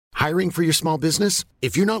Hiring for your small business?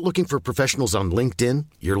 If you're not looking for professionals on LinkedIn,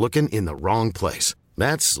 you're looking in the wrong place.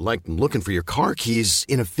 That's like looking for your car keys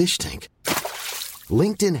in a fish tank.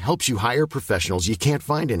 LinkedIn helps you hire professionals you can't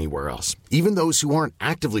find anywhere else, even those who aren't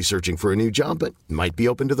actively searching for a new job but might be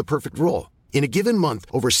open to the perfect role. In a given month,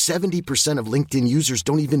 over 70% of LinkedIn users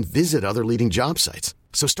don't even visit other leading job sites.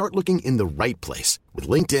 So start looking in the right place. With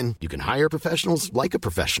LinkedIn, you can hire professionals like a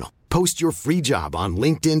professional. Post your free job on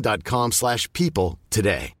linkedin.com/people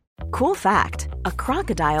today. Cool fact, a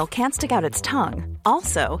crocodile can't stick out its tongue.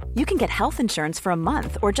 Also, you can get health insurance for a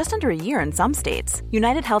month or just under a year in some states.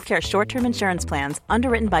 United Healthcare short-term insurance plans,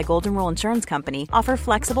 underwritten by Golden Rule Insurance Company, offer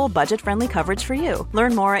flexible, budget-friendly coverage for you.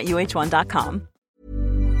 Learn more at uh1.com.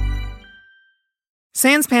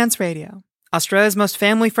 Sans Pants Radio, Australia's most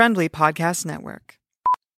family-friendly podcast network.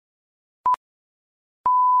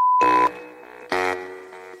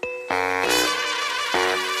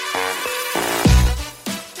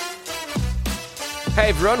 Hey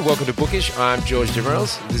everyone, welcome to Bookish. I'm George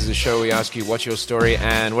Demerels. This is a show where we ask you what's your story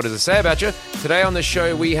and what does it say about you. Today on the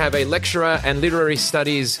show we have a lecturer and literary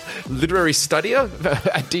studier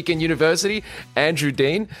at Deakin University, Andrew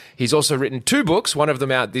Dean. He's also written 2 books, one of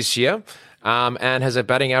them out this year, and has a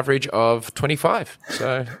batting average of 25.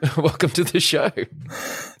 So welcome to the show.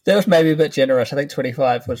 That was maybe a bit generous. I think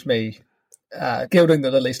 25 was me gilding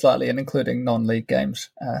the lily slightly and including non-league games.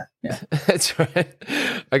 Yeah, that's right.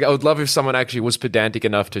 I would love if someone actually was pedantic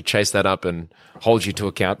enough to chase that up and hold you to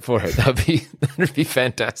account for it. That'd be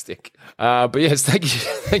fantastic. But yes,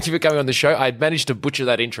 thank you for coming on the show. I managed to butcher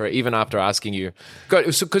that intro even after asking you.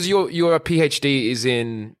 Because your PhD is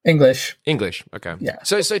in English. English, okay. Yeah.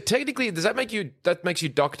 So technically, that makes you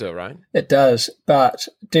doctor, right? It does, but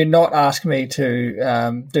do not ask me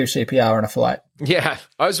to do CPR on a flight. Yeah,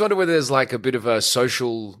 I was wondering whether there's like a bit of a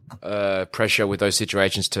social pressure with those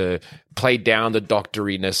situations to play down the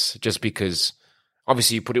doctoriness, just because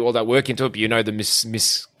obviously you put all that work into it, but you know the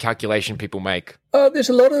miscalculation people make. There's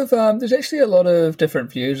actually a lot of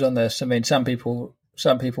different views on this. I mean, some people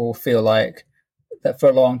feel like that for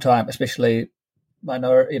a long time, especially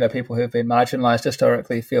people who have been marginalised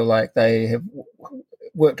historically, feel like they have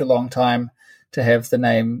worked a long time to have the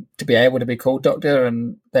name to be able to be called doctor,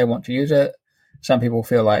 and they want to use it. Some people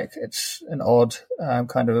feel like it's an odd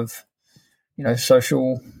kind of,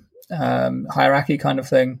 social hierarchy kind of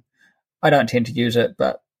thing. I don't tend to use it,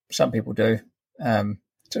 but some people do.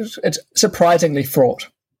 It's surprisingly fraught,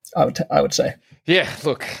 I would say. Yeah,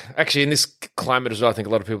 look, actually in this climate as well, I think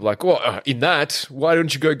a lot of people are like, well, in that, why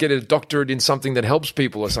don't you go get a doctorate in something that helps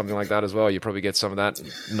people or something like that as well? You probably get some of that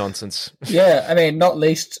nonsense. Yeah, I mean, not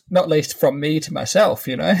least from me to myself,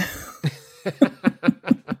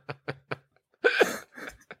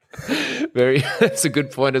 That's a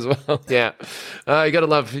good point as well. Yeah, you got to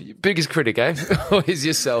love biggest critic, eh? Always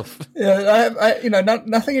yourself. Yeah,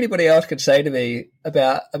 nothing anybody else could say to me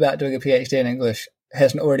about doing a PhD in English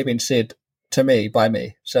hasn't already been said to me by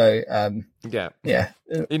me. So yeah,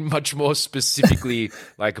 in much more specifically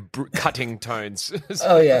like cutting tones.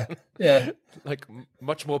 Oh yeah, like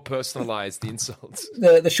much more personalized the insults.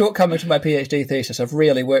 The shortcomings of my PhD thesis, I've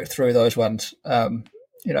really worked through those ones.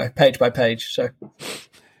 Page by page. So.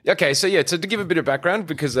 Okay, so to give a bit of background,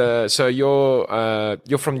 because so you're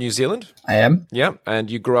from New Zealand. I am. Yeah, and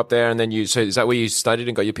you grew up there, and then so is that where you studied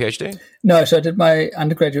and got your PhD? No, so I did my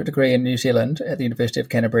undergraduate degree in New Zealand at the University of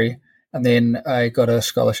Canterbury, and then I got a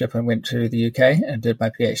scholarship and went to the UK and did my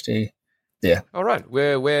PhD there. All right,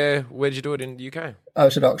 where did you do it in the UK? I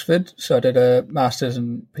was at Oxford, so I did a master's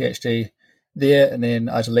and PhD there, and then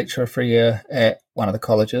I was a lecturer for a year at one of the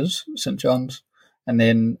colleges, St John's. And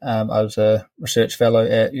then I was a research fellow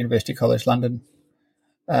at University College London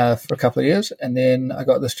for a couple of years. And then I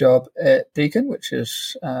got this job at Deakin, which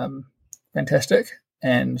is fantastic.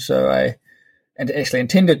 And so I actually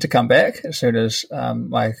intended to come back as soon as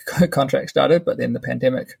my contract started, but then the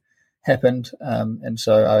pandemic happened. And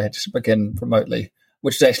so I had to begin remotely,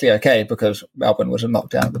 which is actually okay because Melbourne was in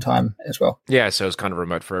lockdown at the time as well. Yeah, so it was kind of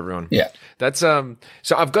remote for everyone. Yeah. That's so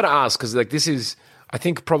I've got to ask, because this is, I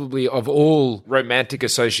think, probably of all romantic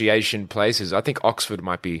association places, I think Oxford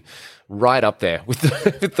might be right up there with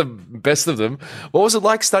the best of them. What was it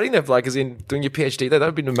like studying there? Like, as in doing your PhD there? That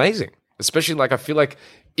would have been amazing. Especially, I feel like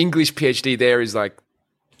English PhD there is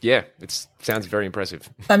it sounds very impressive.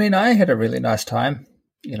 I mean, I had a really nice time.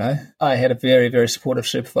 I had a very, very supportive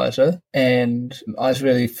supervisor, and I was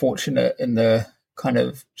really fortunate in the kind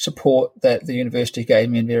of support that the university gave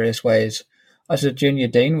me in various ways. I was a junior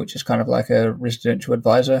dean, which is kind of like a residential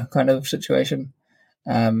advisor kind of situation.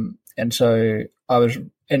 And so I was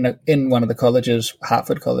in one of the colleges,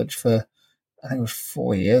 Hertford College, for I think it was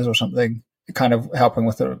 4 years or something, kind of helping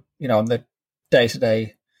with the, on the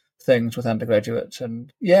day-to-day things with undergraduates.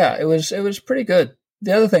 And yeah, it was pretty good.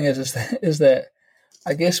 The other thing is that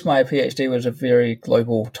I guess my PhD was a very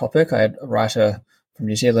global topic. I had a writer from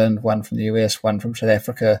New Zealand, one from the US, one from South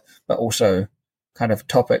Africa, but also kind of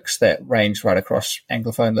topics that ranged right across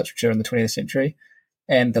Anglophone literature in the 20th century.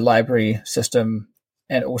 And the library system,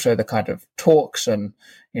 and also the kind of talks and,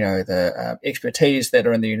 the expertise that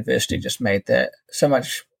are in the university just made that so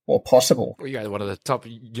much more possible. Well, you're one of the top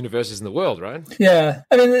universities in the world, right? Yeah.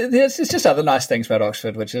 I mean, there's just other nice things about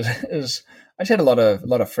Oxford, which is I just had a lot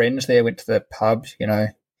of friends there, went to the pub,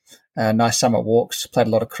 nice summer walks, played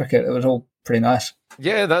a lot of cricket. It was all pretty nice.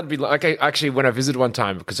 Yeah, that'd be like, actually, when I visited one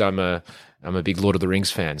time, because I'm a big Lord of the Rings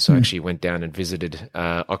fan, so I actually went down and visited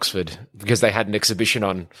Oxford because they had an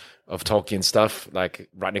exhibition of Tolkien stuff, like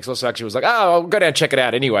right next door. So I actually was like, oh, I'll go down and check it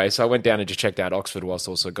out anyway. So I went down and just checked out Oxford whilst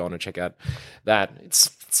also going to check out that.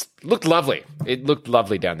 It's looked lovely. It looked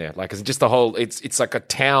lovely down there. Like, it's just the whole, it's like a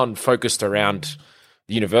town focused around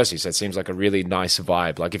the university. So it seems like a really nice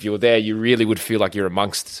vibe. Like if you were there, you really would feel like you're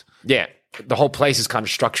amongst, the whole place is kind of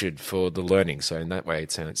structured for the learning. So in that way,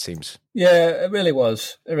 it seems. Yeah, it really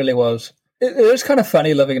was. It really was. It is kind of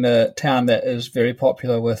funny living in a town that is very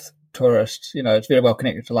popular with tourists. It's very well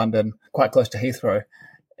connected to London, quite close to Heathrow.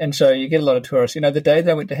 And so you get a lot of tourists. The day that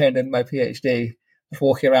I went to hand in my PhD, I was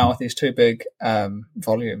walking around with these two big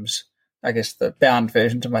volumes, I guess the bound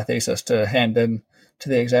versions of my thesis to hand in to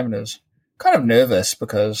the examiners. Kind of nervous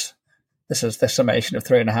because this is the summation of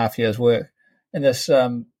 3.5 years' work. And this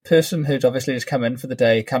person who's obviously just come in for the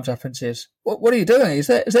day comes up and says, what are you doing? Is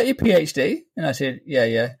that your PhD? And I said,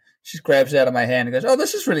 yeah. She just grabs it out of my hand and goes, oh,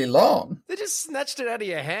 this is really long. They just snatched it out of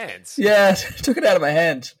your hands. Yeah, took it out of my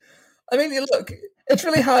hands. I mean, look, it's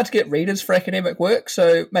really hard to get readers for academic work,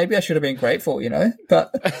 so maybe I should have been grateful,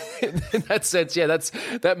 But in that sense, yeah,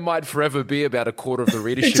 that might forever be about a quarter of the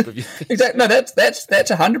readership of your things. Exactly. No, that's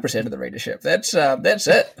 100% of the readership. That's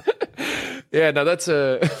it. Yeah, no, that's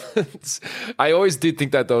I always did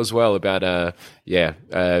think that though as well about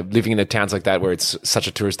living in a towns like that where it's such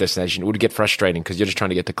a tourist destination. It would get frustrating because you're just trying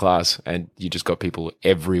to get to class and you just got people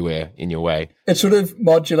everywhere in your way. It sort of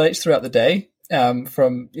modulates throughout the day.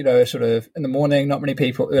 From sort of in the morning, not many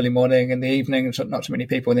people, early morning, in the evening, not so many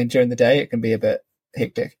people, and then during the day it can be a bit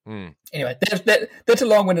hectic. Anyway, that's a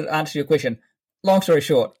long-winded answer to your question. Long story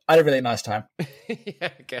short, I had a really nice time. Yeah,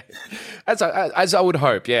 okay. As I would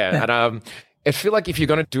hope, yeah. And I feel like if you're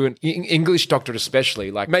going to do an English doctorate especially,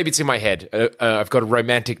 like maybe it's in my head, I've got a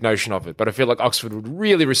romantic notion of it, but I feel like Oxford would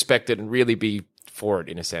really respect it and really be for it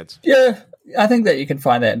in a sense. Yeah, I think that you can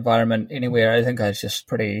find that environment anywhere. I think I was just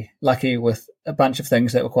pretty lucky with a bunch of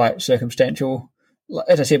things that were quite circumstantial.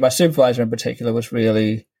 As I said, my supervisor in particular was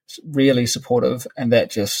really, really supportive, and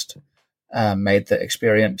that just made the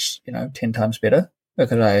experience, 10 times better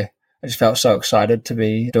because I just felt so excited to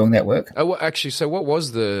be doing that work. Oh, well, actually, so what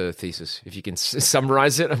was the thesis? If you can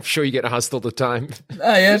summarize it, I'm sure you get asked all the time.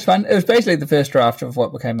 Yeah, it's fun. It was basically the first draft of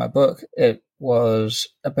what became my book. It was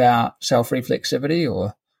about self-reflexivity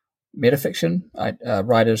or metafiction,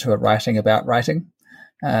 writers who are writing about writing,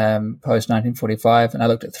 post-1945. And I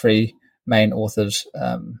looked at three main authors,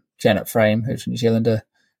 Janet Frame, who's a New Zealander,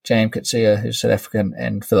 James Coetzee, who's South African,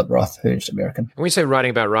 and Philip Roth, who's American. When we say writing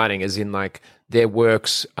about writing, as in like their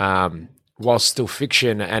works, while still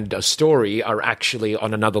fiction and a story, are actually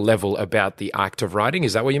on another level about the act of writing.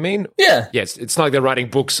 Is that what you mean? Yeah. Yes, it's not like they're writing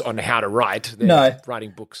books on how to write. They're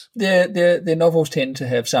writing books. Their novels tend to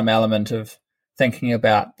have some element of thinking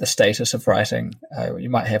about the status of writing. You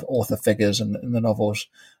might have author figures in the novels.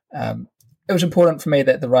 It was important for me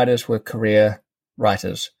that the writers were career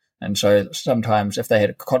writers. And so sometimes if they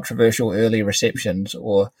had controversial early receptions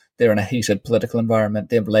or they're in a heated political environment,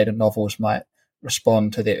 their later novels might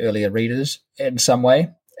respond to their earlier readers in some way.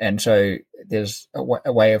 And so there's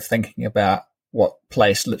a way of thinking about what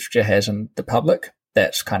place literature has in the public.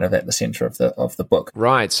 That's kind of at the center of the book.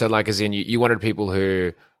 Right. So like as in you wanted people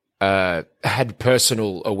who had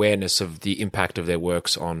personal awareness of the impact of their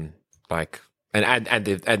works on like and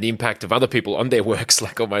the impact of other people on their works,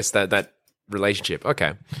 like almost that relationship.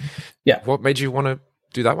 Okay. Yeah. What made you want to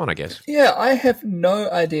do that one, I guess? Yeah, I have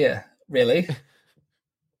no idea, really.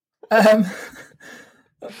 Let's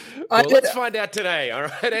find out today. All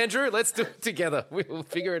right, Andrew, let's do it together. We'll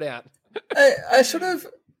figure it out. I did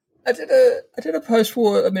a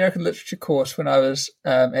post-war American literature course when I was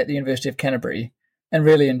at the University of Canterbury and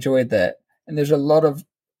really enjoyed that. And there's a lot of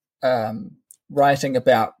writing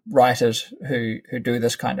about writers who do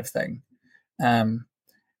this kind of thing.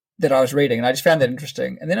 That I was reading, and I just found that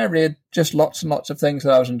interesting. And then I read just lots and lots of things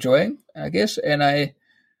that I was enjoying, I guess, and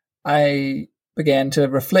I began to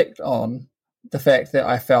reflect on the fact that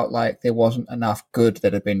I felt like there wasn't enough good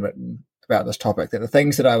that had been written about this topic, that the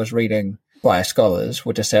things that I was reading by scholars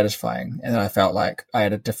were dissatisfying, and I felt like I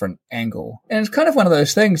had a different angle. And it's kind of one of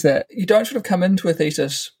those things that you don't sort of come into a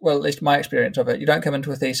thesis, well, at least my experience of it, you don't come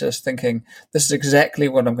into a thesis thinking, this is exactly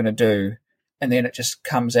what I'm going to do, and then it just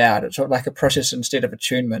comes out. It's sort of like a process instead of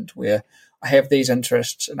attunement, where I have these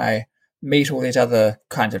interests and I meet all these other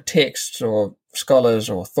kinds of texts or scholars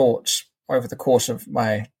or thoughts over the course of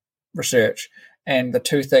my research, and the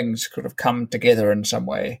two things could have come together in some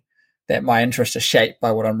way, that my interests are shaped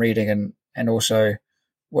by what I'm reading, and also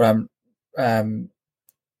what I'm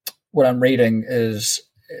reading is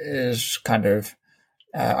kind of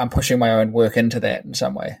I'm pushing my own work into that in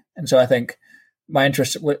some way. And so I think my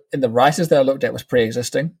interest in the writers that I looked at was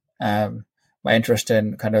pre-existing. My interest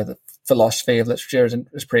in kind of the philosophy of literature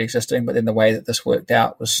is pre-existing, but then the way that this worked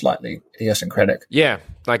out was slightly idiosyncratic. Yeah,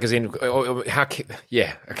 like as in, I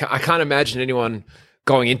can't imagine anyone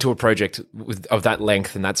going into a project of that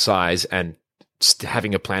length and that size and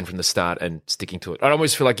having a plan from the start and sticking to it. I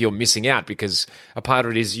almost feel like you're missing out, because a part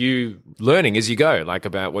of it is you learning as you go, like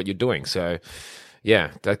about what you're doing. So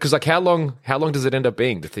yeah, because like how long does it end up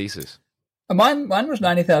being, the thesis? Mine was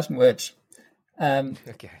 90,000 words.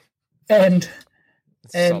 Okay. And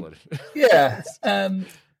solid. Yeah.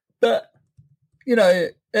 But, you know,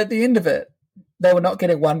 at the end of it, they were not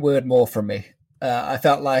getting one word more from me. I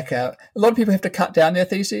felt like a lot of people have to cut down their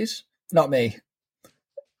theses. Not me.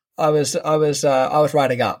 I was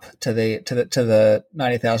writing up to the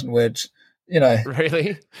 90,000 words. You know.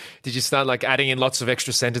 Really? Did you start like adding in lots of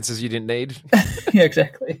extra sentences you didn't need? Yeah,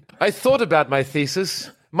 exactly. I thought about my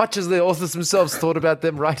thesis, much as the authors themselves thought about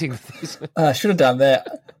them writing the thesis. I should have done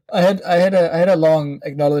that. I had a long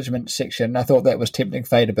acknowledgement section. I thought that was tempting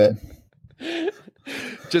fate a bit.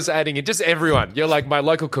 Just adding in, just everyone. You're like my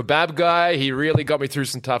local kebab guy. He really got me through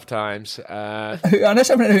some tough times. I know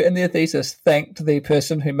someone who in their thesis thanked the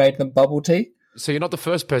person who made them bubble tea. So you're not the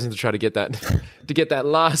first person to try to get that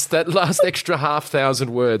last extra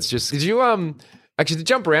 5,000 words. Just did you actually to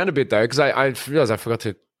jump around a bit though, because I realized I forgot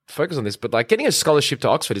to focus on this, but like getting a scholarship to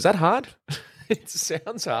Oxford, is that hard? It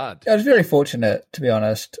sounds hard. I was very fortunate, to be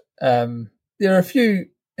honest. There are a few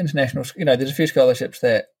international, there's a few scholarships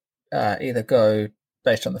that either go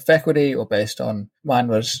based on the faculty or based on, mine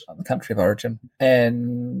was on the country of origin.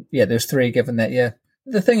 And yeah, there's 3 given that year.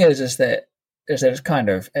 The thing is that it's kind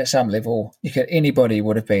of, at some level, anybody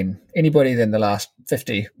in the last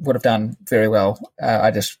 50 would have done very well. I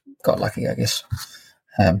just got lucky, I guess.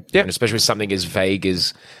 Yeah, and especially with something as vague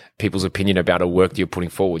as people's opinion about a work that you're putting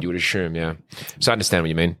forward, you would assume, yeah. So I understand what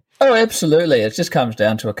you mean. Oh, absolutely. It just comes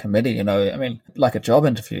down to a committee, I mean, like a job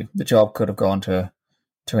interview. The job could have gone to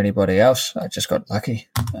anybody else. I just got lucky.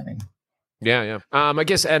 I mean, yeah. I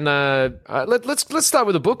guess, and let's start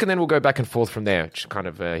with the book, and then we'll go back and forth from there. Just kind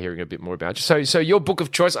of hearing a bit more about you. So your book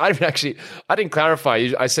of choice. I didn't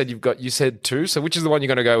clarify. I said you said 2. So which is the one you're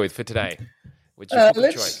going to go with for today? Which is book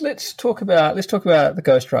of choice? Let's talk about the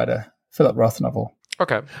Ghostwriter, Philip Roth novel.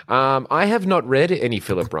 Okay. I have not read any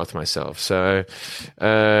Philip Roth myself, so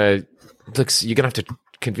you're going to have to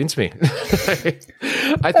convince me.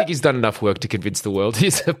 I think he's done enough work to convince the world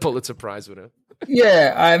he's a Pulitzer Prize winner.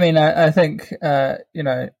 Yeah, I mean, I think, it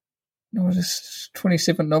was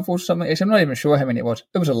 27 novels or something. Actually, I'm not even sure how many it was.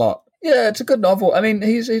 It was a lot. Yeah, it's a good novel. I mean,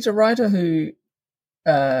 he's a writer who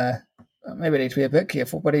maybe needs to be a bit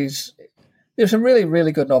careful, but there's some really,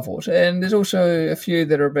 really good novels, and there's also a few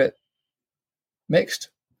that are a bit mixed.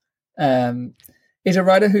 He's a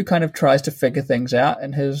writer who kind of tries to figure things out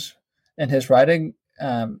in his writing.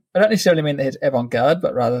 I don't necessarily mean that he's avant-garde,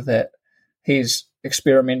 but rather that he's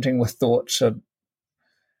experimenting with thoughts and,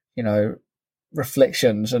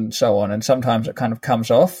 reflections and so on. And sometimes it kind of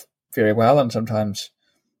comes off very well, and sometimes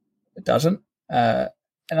it doesn't. And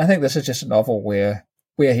I think this is just a novel where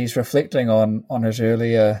he's reflecting on his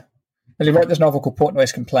earlier. Well, he wrote this novel called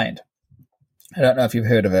Portnoy's Complaint. I don't know if you've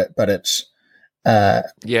heard of it, but it's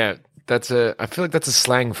yeah. I feel like that's a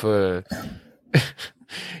slang for.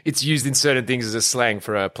 It's used in certain things as a slang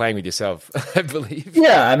for playing with yourself, I believe.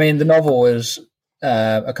 Yeah, I mean, the novel is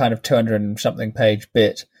a kind of 200-something page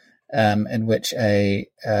bit in which a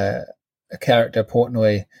character,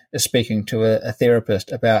 Portnoy, is speaking to a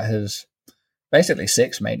therapist about his basically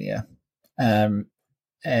sex mania. And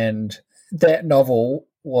that novel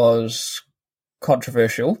was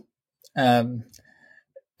controversial,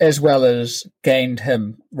 as well as gained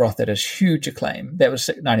Roth, huge acclaim. That was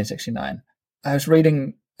 1969. I was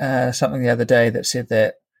reading something the other day that said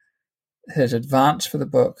that his advance for the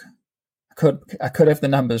book, I could have the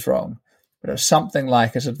numbers wrong, but it was something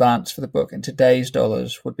like his advance for the book in today's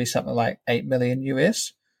dollars would be something like $8 million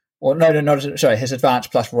US, or no, not sorry, his advance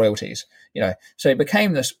plus royalties. So he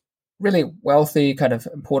became this really wealthy, kind of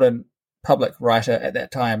important public writer at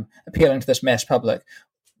that time, appealing to this mass public.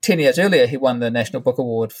 10 years earlier, he won the National Book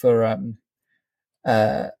Award for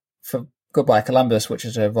Goodbye Columbus, which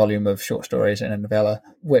is a volume of short stories and a novella,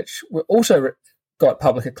 which also got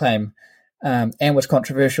public acclaim and was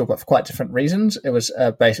controversial, but for quite different reasons. It was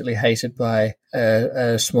basically hated by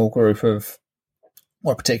a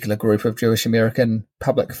particular group of Jewish American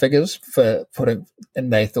public figures for putting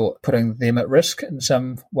them at risk in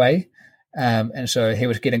some way. And so he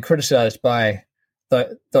was getting criticized by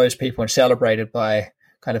those people and celebrated by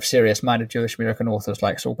kind of serious-minded Jewish American authors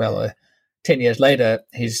like Saul Bellow. 10 years later,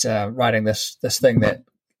 he's writing this thing that,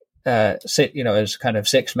 is kind of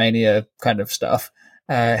sex mania kind of stuff,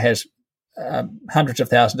 has hundreds of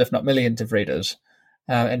thousands, if not millions, of readers.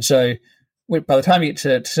 And so by the time you get to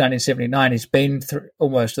 1979, he's been through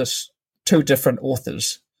almost two different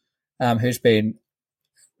authors who's been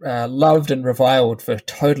loved and reviled for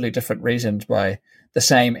totally different reasons by the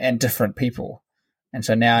same and different people. And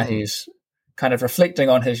so now he's kind of reflecting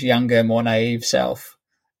on his younger, more naive self.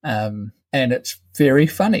 And it's very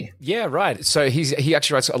funny. Yeah, right. So he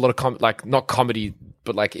actually writes a lot of not comedy,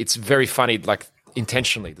 but like it's very funny, like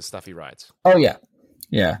intentionally, the stuff he writes. Oh, yeah.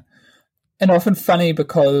 Yeah. And often funny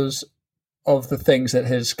because of the things that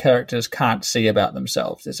his characters can't see about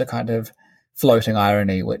themselves. There's a kind of floating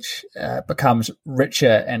irony which becomes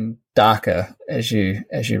richer and darker as you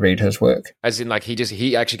read his work. As in, like,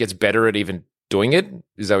 he actually gets better at even doing it?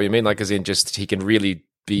 Is that what you mean? Like, as in just he can really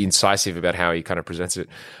be incisive about how he kind of presents it,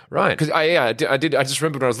 right? Because I just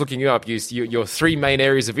remember when I was looking you up, your three main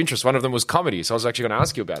areas of interest. One of them was comedy, so I was actually going to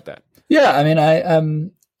ask you about that. Yeah, I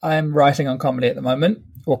mean, I'm writing on comedy at the moment,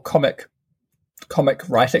 or comic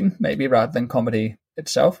writing, maybe, rather than comedy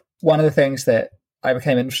itself. One of the things that I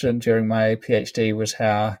became interested in during my PhD was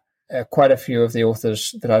how quite a few of the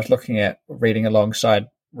authors that I was looking at, reading alongside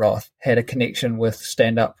Roth, had a connection with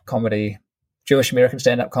stand-up comedy, Jewish American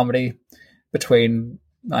stand-up comedy, between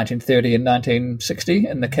 1930 and 1960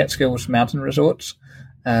 in the Catskills mountain resorts.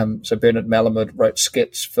 So Bernard Malamud wrote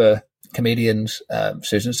skits for comedians.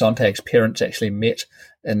 Susan Sontag's parents actually met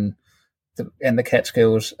in the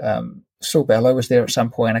Catskills. Saul Bellow was there at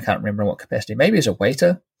some point. I can't remember in what capacity. Maybe as a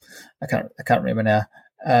waiter. I can't remember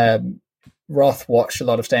now. Roth watched a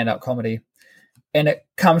lot of stand-up comedy, and it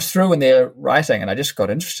comes through in their writing. And I just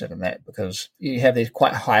got interested in that because you have these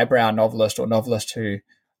quite highbrow novelists or novelists who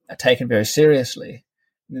are taken very seriously.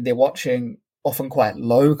 They're watching often quite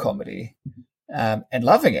low comedy and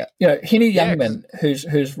loving it. Henny Youngman,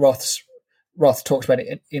 who's Roth talks about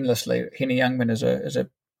it endlessly. Henny Youngman is a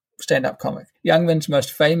stand-up comic. Youngman's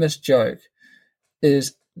most famous joke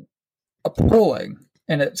is appalling,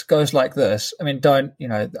 and it goes like this. I mean,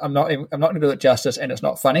 I'm not going to do it justice, and it's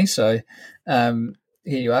not funny. So here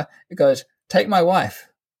you are. It goes, "Take my wife."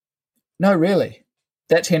 No, really,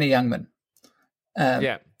 that's Henny Youngman.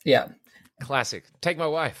 Yeah. Classic. Take my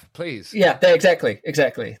wife, please. Yeah, exactly.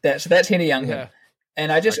 That's Henny Youngman, yeah.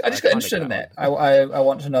 And I just got interested in that. I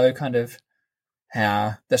want to know kind of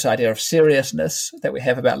how this idea of seriousness that we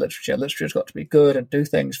have about literature's got to be good and do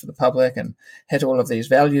things for the public and has all of these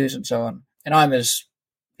values and so on. And I'm as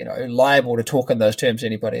liable to talk in those terms as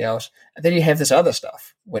anybody else. And then you have this other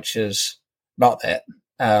stuff, which is not that.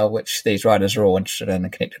 Which these writers are all interested in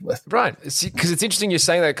and connected with. Right. Because it's interesting you're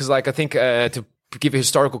saying that because, like, I think to give a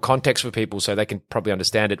historical context for people so they can probably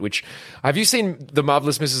understand it, which, have you seen The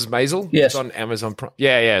Marvelous Mrs. Maisel? Yes. It's on Amazon Prime.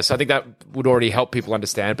 Yeah. So I think that would already help people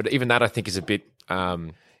understand, but even that I think is a bit,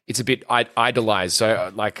 it's a bit idolized.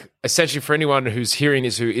 So, like, essentially for anyone who's hearing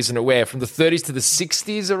this who isn't aware, from the 30s to the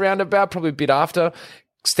 60s around about, probably a bit after,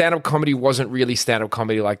 stand-up comedy wasn't really stand-up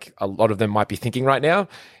comedy like a lot of them might be thinking right now.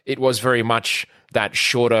 It was very much that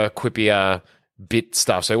shorter, quippier bit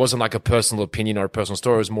stuff. So it wasn't like a personal opinion or a personal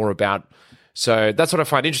story. It was more about... So that's what I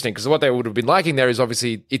find interesting, because what they would have been liking there is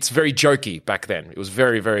obviously it's very jokey back then. It was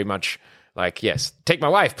very, very much like, yes, take my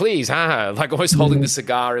wife, please, like always holding the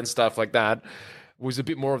cigar and stuff like that. It was a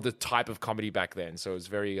bit more of the type of comedy back then. So it was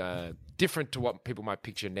very different to what people might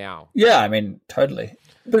picture now. Yeah, I mean, totally.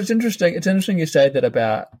 But it's interesting. It's interesting you say that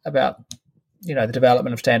about the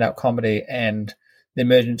development of stand-up comedy and the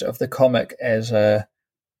emergence of the comic as a,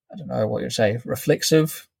 I don't know what you'd say,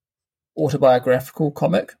 reflexive, autobiographical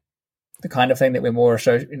comic. The kind of thing that we're more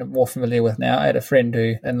familiar with now. I had a friend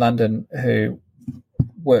in London who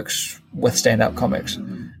works with stand-up comics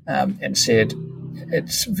and said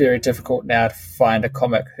it's very difficult now to find a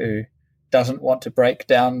comic who doesn't want to break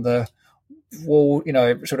down the wall,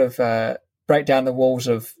 break down the walls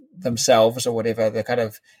of themselves or whatever, the kind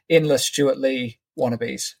of endless Stuart Lee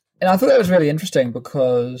wannabes. And I thought that was really interesting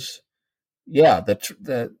because, yeah,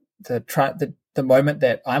 the moment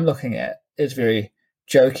that I'm looking at is very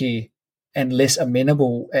jokey and less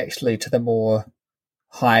amenable actually to the more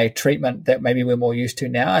high treatment that maybe we're more used to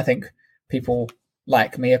now. I think people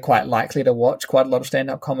like me are quite likely to watch quite a lot of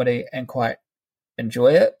stand-up comedy and quite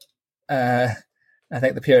enjoy it. I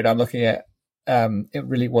think the period I'm looking at, it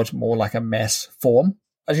really was more like a mass form.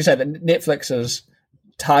 As you say, that Netflix is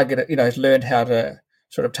targeted, has learned how to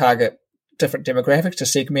sort of target different demographics to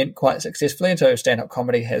segment quite successfully. And so stand-up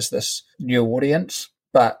comedy has this new audience.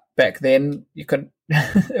 But back then, you couldn't.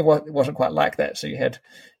 It wasn't quite like that. So you had,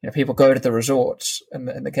 people go to the resorts in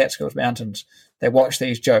the Catskills Mountains. They watch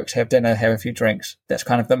these jokes, have dinner, have a few drinks. That's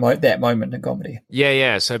kind of that moment in comedy.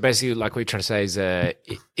 Yeah. So basically, like what you're trying to say is,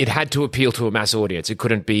 it had to appeal to a mass audience. It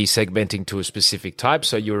couldn't be segmenting to a specific type.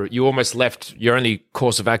 So you almost left. Your only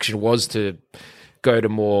course of action was to go to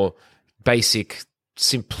more basic,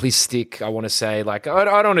 simplistic. I want to say, like, I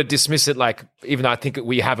don't want to dismiss it. Like, even though I think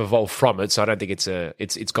we have evolved from it, so I don't think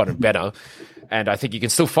it's gotten better. And I think you can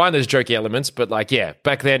still find those jokey elements, but like, yeah,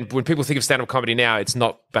 back then, when people think of stand-up comedy now, it's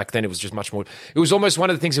not back then. It was just much more. It was almost one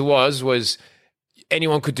of the things it was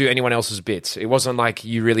anyone could do anyone else's bits. It wasn't like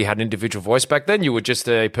you really had an individual voice back then. You were just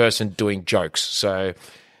a person doing jokes. So,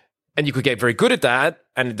 and you could get very good at that.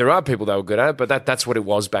 And there are people that were good at it, but that's what it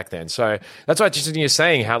was back then. So that's why it's interesting you're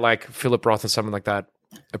saying how like Philip Roth and someone like that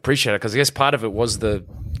appreciate it, because I guess part of it was the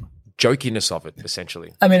jokiness of it,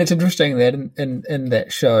 essentially. I mean, it's interesting that in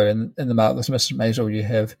that show, in The Marvelous Mrs. Maisel, you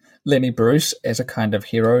have Lenny Bruce as a kind of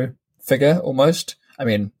hero figure almost. I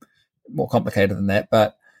mean, more complicated than that,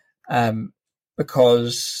 but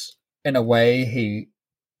because in a way he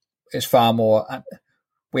is far more,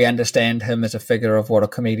 we understand him as a figure of what a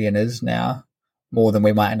comedian is now more than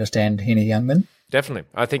we might understand Henny Youngman. Definitely.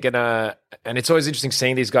 I think, and it's always interesting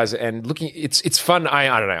seeing these guys and looking, it's fun.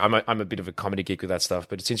 I don't know. I'm a bit of a comedy geek with that stuff,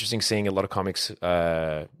 but it's interesting seeing a lot of comics,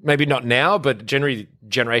 maybe not now, but generally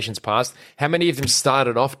generations past. How many of them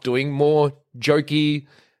started off doing more jokey,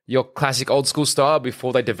 your classic old school style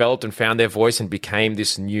before they developed and found their voice and became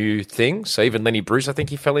this new thing? So even Lenny Bruce, I think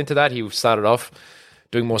he fell into that. He started off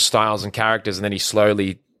doing more styles and characters, and then he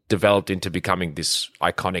slowly developed into becoming this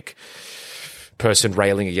iconic person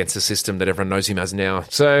railing against the system that everyone knows him as now.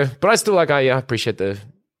 So, but I still I appreciate the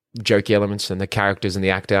jokey elements and the characters and the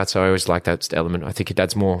act outs. So I always like that element. I think it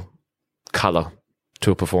adds more color to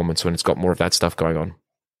a performance when it's got more of that stuff going on.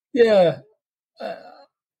 Yeah.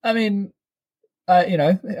 I mean, I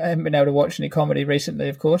haven't been able to watch any comedy recently,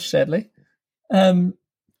 of course, sadly. I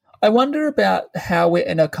wonder about how we're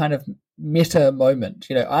in a kind of meta moment.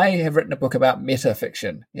 I have written a book about meta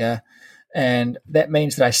fiction. Yeah. And that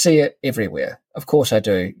means that I see it everywhere. Of course I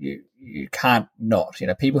do. You can't not.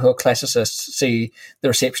 People who are classicists see the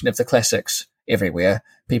reception of the classics everywhere.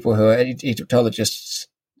 People who are Egyptologists,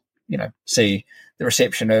 see the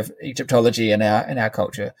reception of Egyptology in our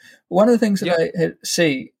culture. One of the things that I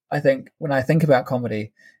see, I think, when I think about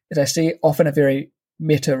comedy, is I see often a very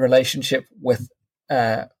meta relationship with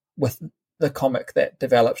the comic that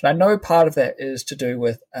develops. And I know part of that is to do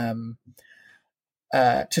with the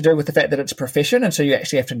fact that it's a profession, and so you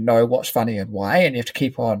actually have to know what's funny and why, and you have to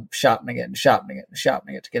keep on sharpening it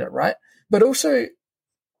to get it right. But also,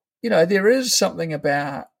 there is something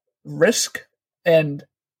about risk, and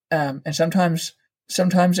sometimes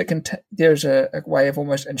it can. There's a way of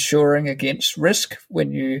almost insuring against risk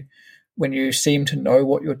when you seem to know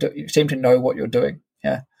what you're doing. You seem to know what you're doing.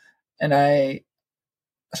 Yeah, and I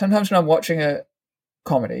sometimes when I'm watching a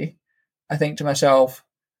comedy, I think to myself,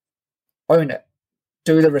 own it.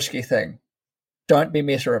 Do the risky thing. Don't be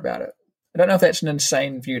meta about it. I don't know if that's an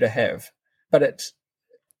insane view to have, but it's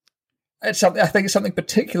something. I think it's something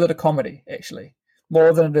particular to comedy, actually,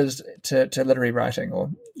 more than it is to literary writing or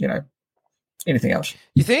anything else.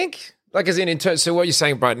 You think? Like, as in terms. So what you're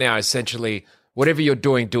saying right now, essentially, whatever you're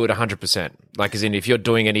doing, do it 100%. Like, as in, if you're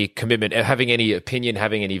doing any commitment, having any opinion,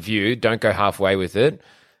 having any view, don't go halfway with it.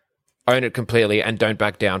 Own it completely, and don't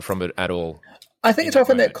back down from it at all. I think it's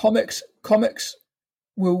often that comics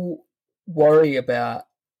will worry about.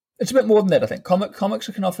 It's a bit more than that. I think comics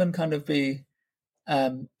can often kind of be.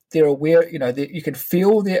 They're aware. You can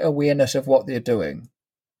feel their awareness of what they're doing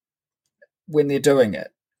when they're doing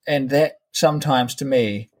it, and that sometimes, to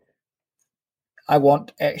me, I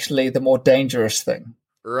want actually the more dangerous thing.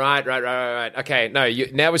 Right. Okay, no.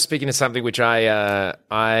 Now we're speaking to something which I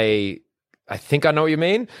think I know what you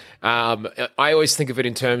mean. I always think of it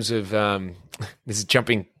in terms of this is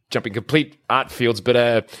jumping complete art fields,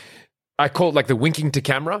 but I call it like the winking to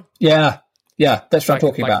camera. Yeah, that's what I'm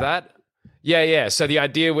talking like about. That. Yeah, yeah. So the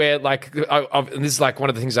idea where like, and this is like one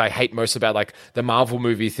of the things I hate most about like the Marvel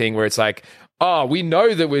movie thing, where it's like, oh, we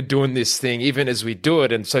know that we're doing this thing even as we do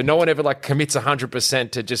it, and so no one ever like commits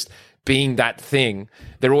 100% to just being that thing.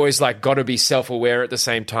 They're always like got to be self-aware at the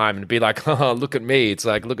same time and be like, oh, look at me. It's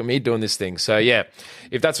like, look at me doing this thing. So yeah,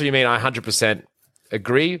 if that's what you mean, I 100%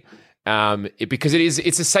 agree. Because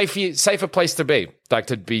it's a safer place to be, like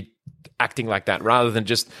to be acting like that rather than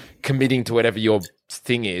just committing to whatever your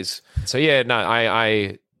thing is. So yeah, no,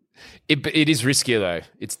 it is riskier though.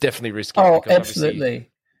 It's definitely riskier. Oh, absolutely.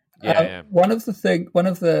 Yeah. One of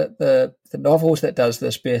the novels that does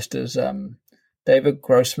this best is David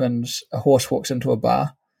Grossman's A Horse Walks Into a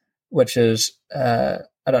Bar, which is I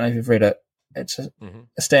don't know if you've read it. It's a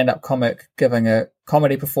stand-up comic giving a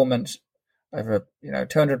comedy performance over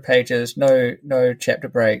 200 pages, no chapter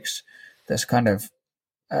breaks. This kind of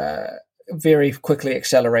very quickly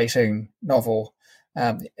accelerating novel.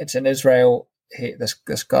 It's in Israel.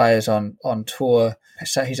 This guy is on tour,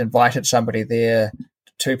 so he's invited somebody there,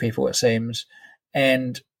 two people it seems,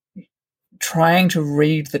 and trying to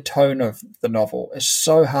read the tone of the novel is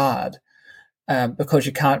so hard because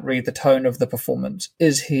you can't read the tone of the performance.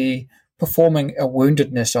 Is he performing a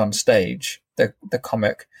woundedness on stage, the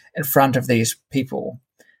comic, in front of these people,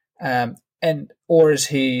 or is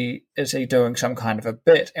he doing some kind of a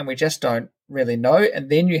bit, and we just don't really know? And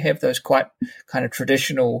then you have those quite kind of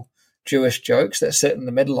traditional Jewish jokes that sit in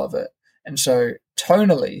the middle of it, and so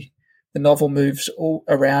tonally, the novel moves all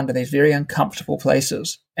around in these very uncomfortable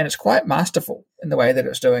places, and it's quite masterful in the way that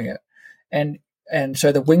it's doing it. And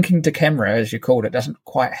so the winking to camera, as you called it, doesn't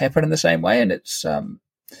quite happen in the same way, and it's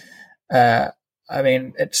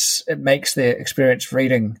it makes the experience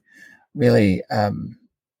reading really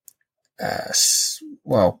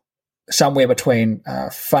somewhere between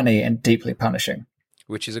funny and deeply punishing,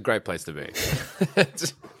 which is a great place to be.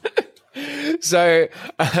 So.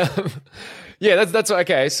 Yeah, that's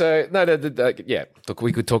okay. So yeah. Look,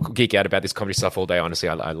 we could geek out about this comedy stuff all day. Honestly,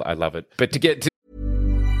 I love it. But to get to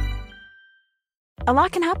A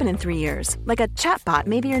lot can happen in 3 years, like a chatbot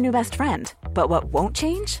may be your new best friend. But what won't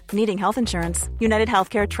change? Needing health insurance. United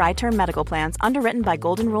Healthcare Tri-Term Medical Plans, underwritten by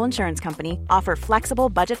Golden Rule Insurance Company, offer flexible,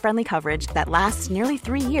 budget-friendly coverage that lasts nearly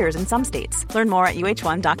 3 years in some states. Learn more at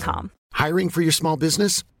uh1.com. Hiring for your small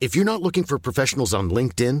business? If you're not looking for professionals on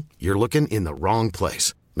LinkedIn, you're looking in the wrong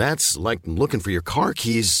place. That's like looking for your car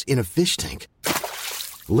keys in a fish tank.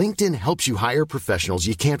 LinkedIn helps you hire professionals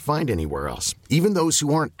you can't find anywhere else, even those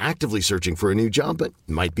who aren't actively searching for a new job but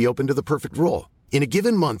might be open to the perfect role. In a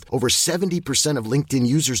given month, over 70% of LinkedIn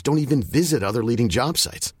users don't even visit other leading job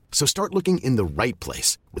sites. So start looking in the right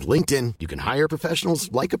place. With LinkedIn, you can hire professionals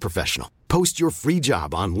like a professional. Post your free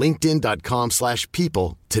job on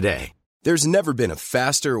linkedin.com/people today. There's never been a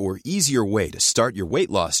faster or easier way to start your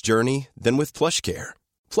weight loss journey than with PlushCare.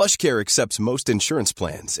 PlushCare accepts most insurance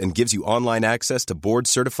plans and gives you online access to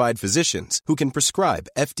board-certified physicians who can prescribe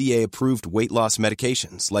FDA-approved weight loss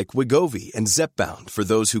medications like Wegovy and Zepbound for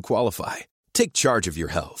those who qualify. Take charge of your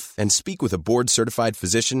health and speak with a board-certified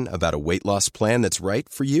physician about a weight loss plan that's right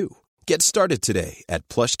for you. Get started today at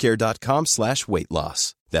plushcare.com/weight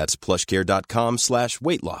loss. That's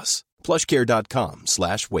plushcare.com/weight loss.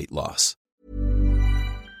 plushcare.com/weight loss.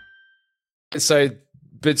 So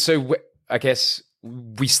I guess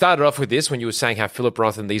we started off with this when you were saying how Philip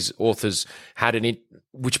Roth and these authors had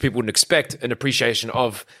which people wouldn't expect, an appreciation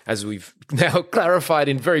of, as we've now clarified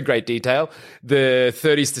in very great detail, the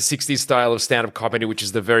 30s to 60s style of stand-up comedy, which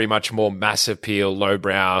is the very much more mass appeal,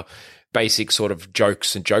 lowbrow, basic sort of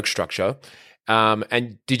jokes and joke structure.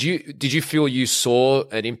 And did you feel you saw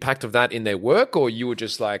an impact of that in their work, or you were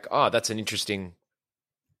just like, oh, that's an interesting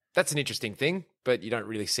thing, but you don't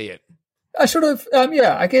really see it? I sort of,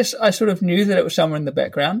 I guess I sort of knew that it was somewhere in the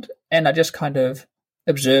background, and I just kind of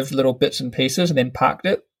observed little bits and pieces and then parked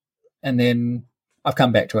it. And then I've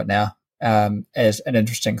come back to it now as an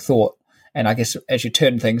interesting thought. And I guess as you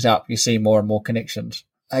turn things up, you see more and more connections.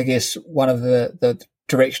 I guess one of the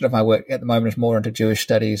direction of my work at the moment is more into Jewish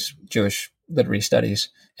studies, Jewish literary studies.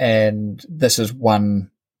 And this is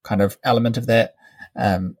one kind of element of that.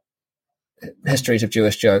 Histories of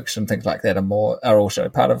Jewish jokes and things like that are also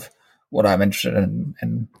part of what I'm interested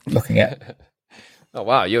in looking at. Oh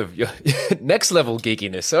wow, you're next level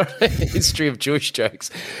geekiness. All right. History of Jewish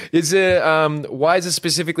jokes. Is it why is it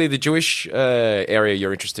specifically the Jewish area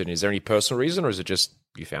you're interested in? Is there any personal reason, or is it just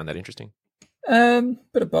you found that interesting?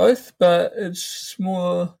 Bit of both, but it's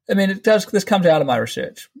more. I mean, this comes out of my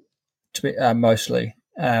research, to be mostly.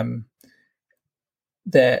 That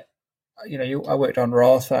I worked on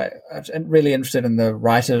Roth. I was really interested in the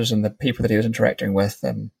writers and the people that he was interacting with,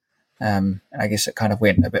 and I guess it kind of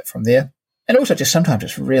went a bit from there. And also just sometimes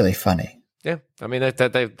it's really funny. Yeah, I mean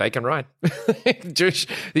they can write.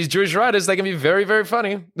 These Jewish writers, they can be very, very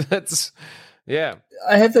funny. That's yeah.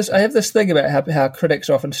 I have this thing about how critics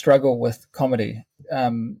often struggle with comedy.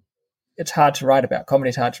 It's hard to write about. Comedy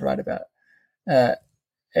is hard to write about.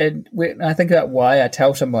 And when I think about why I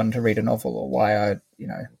tell someone to read a novel or why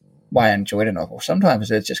I enjoyed a novel, sometimes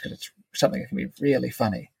it's just because it's something that can be really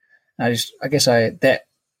funny. And that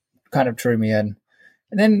kind of drew me in.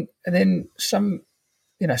 And then some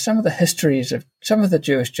of the histories of some of the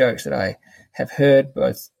Jewish jokes that I have heard,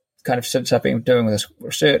 both kind of since I've been doing this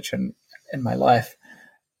research and in my life,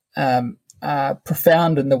 are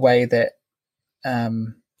profound in the way that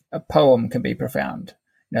a poem can be profound.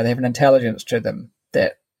 They have an intelligence to them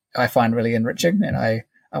that I find really enriching, and I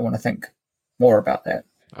want to think more about that.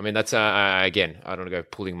 I mean, that's, again, I don't want to go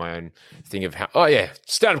pulling my own thing of how,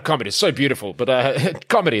 stand-up comedy is so beautiful, but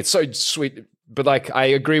comedy, it's so sweet. But, like, I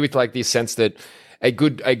agree with, like, the sense that a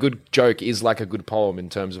good joke is like a good poem in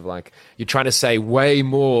terms of, like, you're trying to say way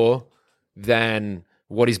more than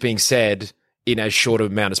what is being said in as short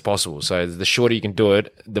of amount as possible. So the shorter you can do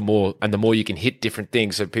it, the more you can hit different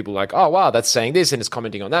things. So people are like, oh, wow, that's saying this and it's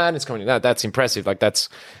commenting on that and it's commenting on that. That's impressive. Like, that's,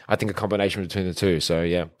 I think, a combination between the two. So,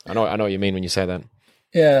 yeah, I know what you mean when you say that.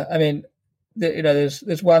 Yeah, I mean,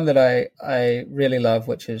 there's one that I really love,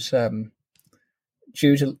 which is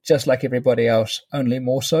Jews just like everybody else, only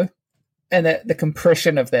more so. And that the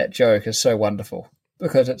compression of that joke is so wonderful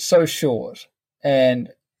because it's so short, and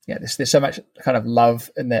there's so much kind of love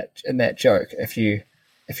in that joke if you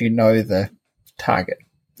know the target.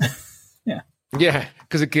 Yeah,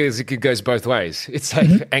 because it goes both ways. It's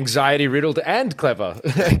like anxiety riddled and clever.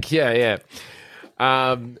 Yeah.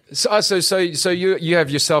 So you have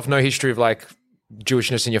yourself no history of like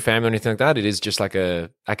Jewishness in your family or anything like that? It is just like a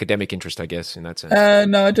academic interest, I guess, in that sense.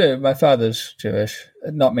 No, I do. My father's Jewish.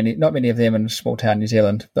 Not many of them in small town New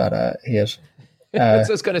Zealand, but he is. That's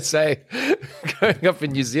what I was going to say. Growing up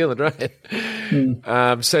in New Zealand, right?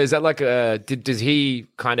 So is that like did he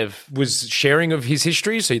kind of was sharing of his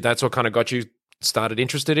history? So that's what kind of got you started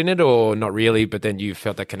interested in it, or not really? But then you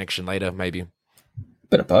felt that connection later, maybe.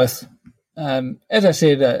 Bit of both. As I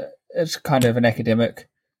said, it's kind of an academic.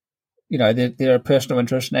 There are personal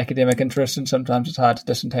interests and academic interests, and sometimes it's hard to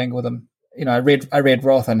disentangle them. I read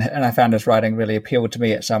Roth, and I found his writing really appealed to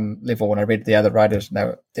me at some level. When I read the other writers,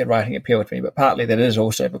 and their writing appealed to me. But partly that is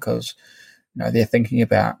also because, they're thinking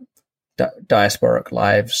about diasporic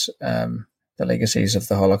lives, the legacies of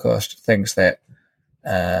the Holocaust, things that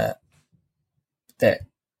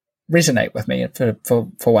resonate with me for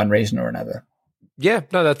one reason or another. Yeah,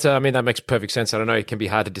 no, that's. I mean, that makes perfect sense. I don't know. It can be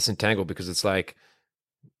hard to disentangle because it's like,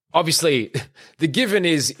 obviously, the given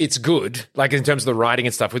is it's good, like in terms of the writing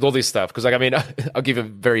and stuff with all this stuff. Because, like, I mean, I'll give a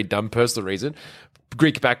very dumb personal reason: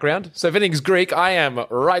 Greek background. So if anything's Greek, I am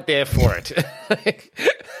right there for it.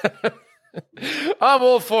 I'm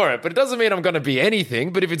all for it, but it doesn't mean I'm going to be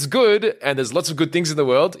anything. But if it's good, and there's lots of good things in the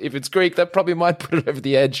world, if it's Greek, that probably might put it over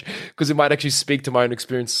the edge because it might actually speak to my own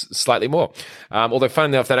experience slightly more. Although,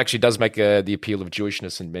 funnily enough, that actually does make the appeal of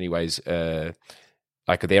Jewishness in many ways,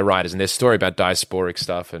 like their writers and their story about diasporic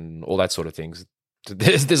stuff and all that sort of things.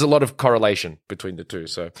 There's a lot of correlation between the two,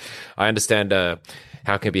 so I understand how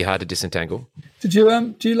it can be hard to disentangle. Do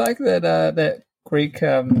you like that Greek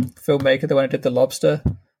filmmaker, the one who did The Lobster?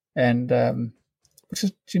 And do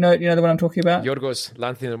you know the one I'm talking about? Yorgos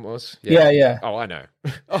Lanthimos. Yeah. Oh, I know.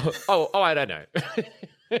 I don't know.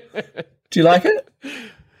 Do you like it?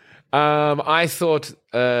 I thought.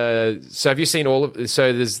 So have you seen all of?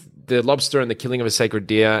 So there's The Lobster and The Killing of a Sacred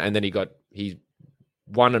Deer, and then he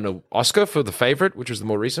won an Oscar for The Favourite, which was the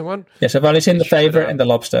more recent one. Yes, I've only seen The Favourite and The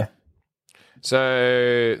Lobster.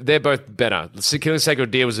 So they're both better. The Killing of a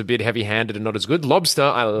Sacred Deer was a bit heavy-handed and not as good. Lobster,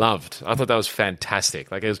 I loved. I thought that was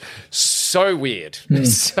fantastic. Like, it was so weird.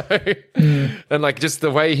 And like just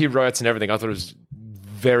the way he writes and everything, I thought it was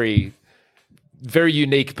very, very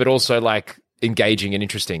unique, but also like engaging and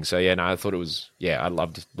interesting. So yeah, no, I thought it was. Yeah, I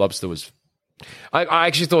loved Lobster. Was I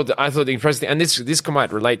actually thought the impressive thing, and this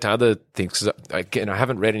might relate to other things because I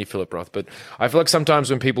haven't read any Philip Roth, but I feel like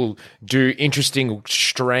sometimes when people do interesting,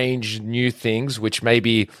 strange, new things, which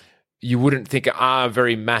maybe you wouldn't think are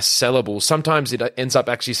very mass sellable, sometimes it ends up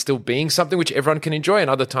actually still being something which everyone can enjoy, and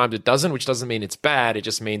other times it doesn't, which doesn't mean it's bad. It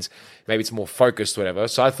just means maybe it's more focused, whatever.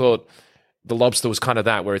 So I thought The Lobster was kind of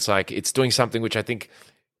that, where it's like it's doing something which I think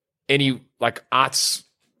any like arts.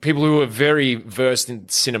 People who are very versed in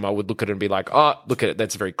cinema would look at it and be like, oh, look at it,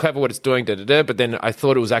 that's very clever what it's doing, da-da-da. But then I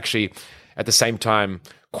thought it was actually, at the same time,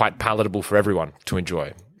 quite palatable for everyone to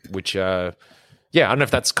enjoy, which, I don't know if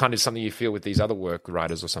that's kind of something you feel with these other work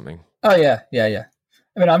writers or something. Oh, yeah.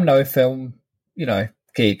 I mean, I'm no film,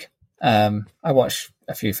 geek. I watch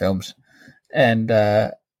a few films, and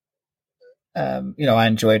I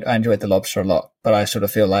enjoyed The Lobster a lot, but I sort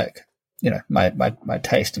of feel like my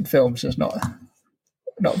taste in films is not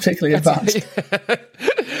particularly advanced.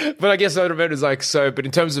 But I guess what I remember is but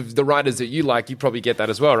in terms of the writers that you like, you probably get that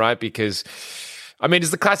as well, right? Because I mean,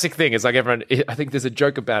 it's the classic thing. It's like I think there's a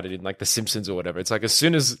joke about it in like The Simpsons or whatever. It's like as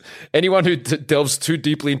soon as anyone who delves too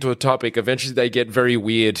deeply into a topic, eventually they get very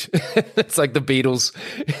weird. It's like the Beatles.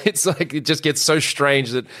 It's like it just gets so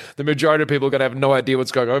strange that the majority of people are going to have no idea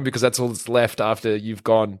what's going on because that's all that's left after you've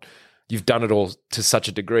done it all to such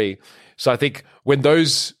a degree. So I think when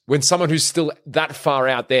someone who's still that far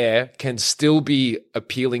out there can still be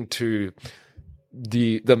appealing to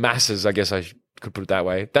the masses, I guess I could put it that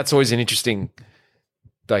way, that's always an interesting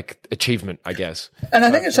achievement, I guess. And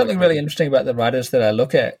I think it's something really interesting about the writers that I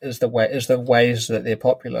look at is the ways that they're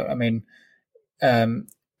popular. I mean, the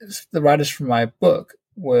writers from my book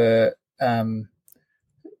were, two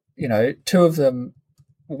of them,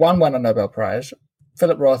 one won a Nobel Prize.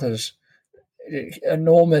 Philip Roth is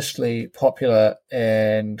enormously popular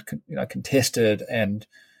and contested and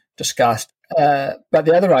discussed. But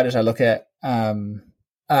the other writers I look at, Jan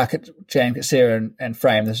Coetzee and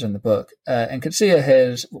Frame, this is in the book, and Coetzee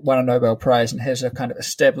has won a Nobel Prize and has a kind of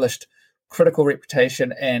established critical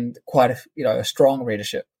reputation and quite a strong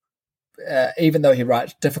readership. Even though he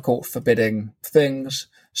writes difficult, forbidding things,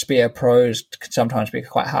 spare prose can sometimes be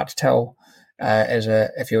quite hard to tell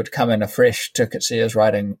if you would come in afresh to Coetzee's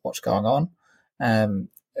writing what's going on,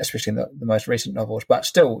 especially in the most recent novels, but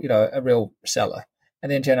still, a real seller. And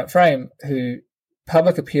then Janet Frame, who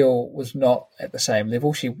public appeal was not at the same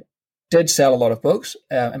level. She did sell a lot of books,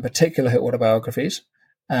 in particular her autobiographies,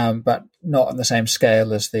 but not on the same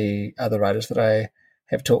scale as the other writers that I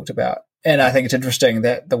have talked about. And I think it's interesting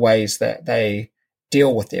that the ways that they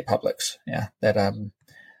deal with their publics,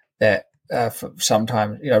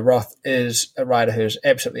 sometimes, Roth is a writer who's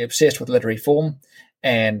absolutely obsessed with literary form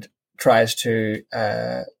and tries to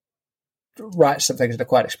write some things that are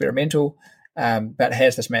quite experimental, but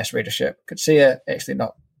has this mass readership. Coetzee actually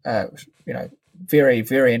not, very,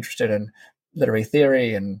 very interested in literary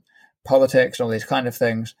theory and politics and all these kind of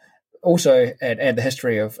things. Also, and the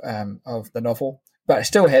history of the novel, but it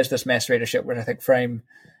still has this mass readership, which I think Frame,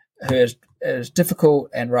 who is difficult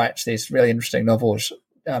and writes these really interesting novels,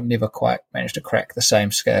 never quite managed to crack the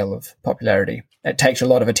same scale of popularity. It takes a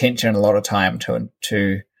lot of attention and a lot of time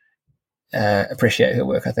to appreciate her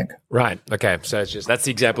work, I think. Right. Okay. So that's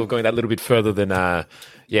the example of going that little bit further than,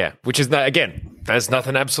 which is again, there's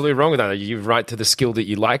nothing absolutely wrong with that. You write to the skill that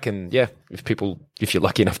you like, and if you're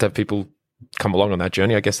lucky enough to have people come along on that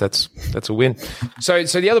journey, I guess that's a win. So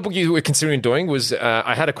the other book you were considering doing was,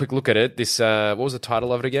 I had a quick look at it. This, what was the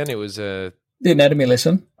title of it again? It was The Anatomy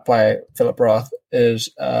Lesson by Philip Roth is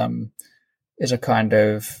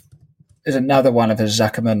another one of his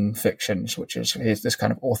Zuckerman fictions, which is he's this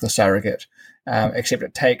kind of author surrogate, except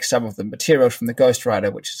it takes some of the materials from the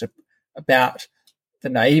Ghostwriter, which is about the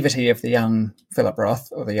naivety of the young Philip Roth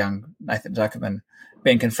or the young Nathan Zuckerman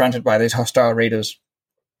being confronted by these hostile readers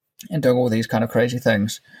and doing all these kind of crazy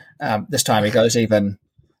things. This time he goes even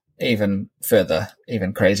further,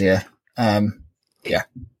 even crazier.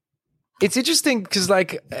 It's interesting because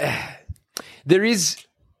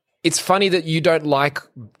it's funny that you don't like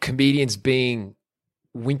comedians being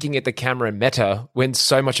winking at the camera and meta when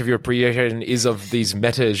so much of your appreciation is of these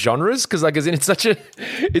meta genres. Because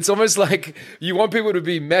it's almost like you want people to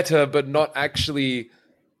be meta, but not actually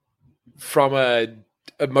from a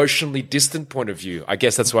emotionally distant point of view. I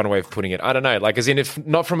guess that's one way of putting it. I don't know, if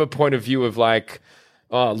not from a point of view of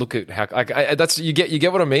look at how that's you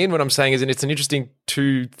get what I mean when I'm saying it's an interesting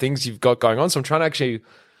two things you've got going on. So I'm trying to actually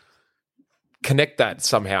connect that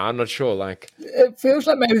somehow. I'm not sure. It feels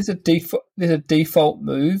like maybe there's a default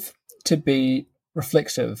move to be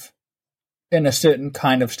reflexive in a certain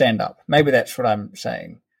kind of stand-up. Maybe that's what I'm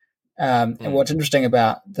saying. And what's interesting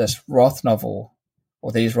about this Roth novel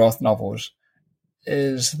or these Roth novels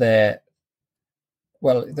is that,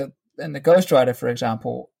 in the Ghostwriter, for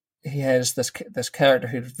example, he has this character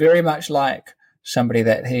who's very much like somebody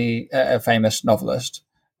that a famous novelist,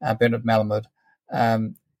 Bernard Malamud,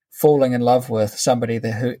 falling in love with somebody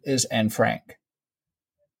who is Anne Frank,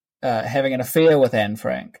 having an affair with Anne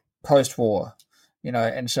Frank post-war,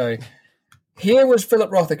 and so here was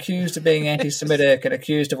Philip Roth accused of being anti-Semitic and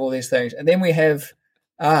accused of all these things, and then we have,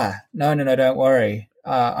 no, don't worry,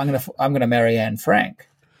 I'm gonna marry Anne Frank,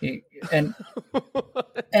 and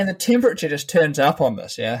the temperature just turns up on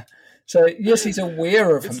this, yeah. So yes, he's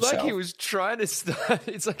aware of It's himself. like he was trying to start.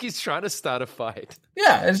 It's like he's trying to start a fight.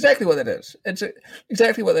 Yeah, exactly what it is. It's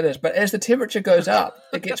exactly what it is. But as the temperature goes up,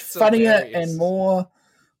 it gets That's funnier hilarious. and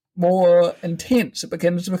more intense. It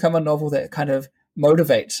begins to become a novel that kind of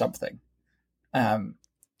motivates something. And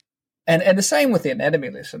the same with the anatomy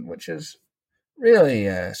lesson, which is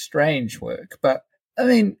really strange work. But I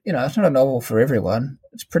mean, it's not a novel for everyone.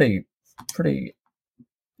 It's pretty,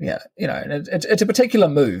 yeah. It's a particular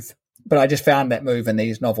move. But I just found that move in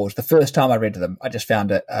these novels. The first time I read them, I just found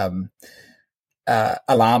it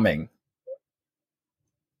alarming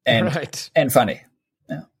and funny.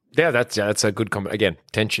 Yeah, that's a good comment. Again,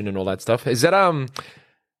 tension and all that stuff. Is that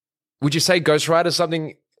would you say Ghost Rider is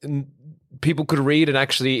something people could read and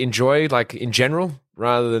actually enjoy, like in general,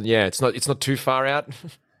 rather than it's not too far out?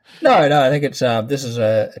 No, I think it's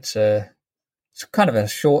kind of a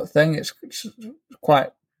short thing. It's quite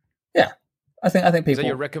I think people. Is that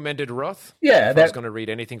your recommended Roth? Yeah, if I was going to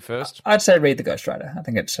read anything first, I'd say read the Ghost Rider. I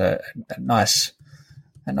think it's a nice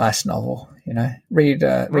novel. Read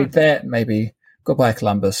that and maybe Goodbye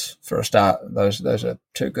Columbus for a start. Those are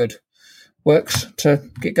two good works to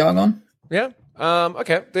get going on. Yeah.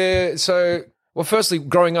 Okay. Well, firstly,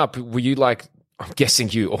 growing up, were you like? I'm guessing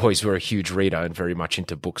you always were a huge reader and very much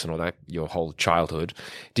into books and all that your whole childhood.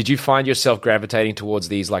 Did you find yourself gravitating towards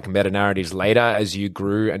these like meta narratives later as you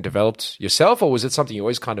grew and developed yourself, or was it something you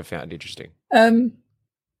always kind of found interesting? When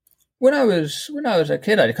I was a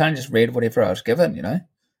kid, I kind of just read whatever I was given. Read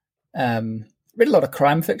a lot of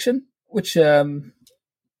crime fiction, which it's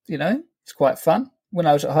quite fun. When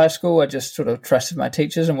I was at high school, I just sort of trusted my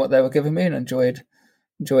teachers and what they were giving me, and enjoyed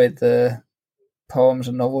the poems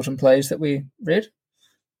and novels and plays that we read.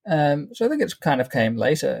 So I think it's kind of came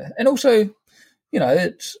later. And also,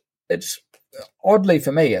 it's oddly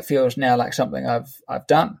for me, it feels now like something I've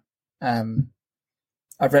done.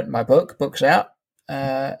 I've written my book's out,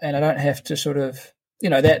 and I don't have to sort of,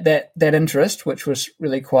 that interest, which was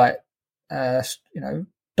really quite,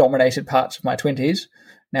 dominated parts of my 20s.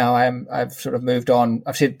 Now I've sort of moved on.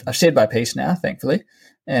 I've said my piece now, thankfully.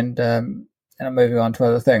 And I'm moving on to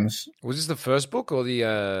other things. Was this the first book or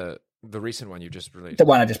the recent one you just released? The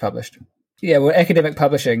one I just published. Yeah, well, academic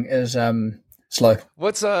publishing is slow.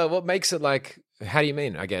 What makes it like? How do you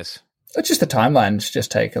mean? I guess it's just the timelines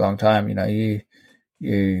just take a long time.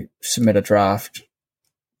 You submit a draft,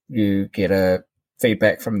 you get a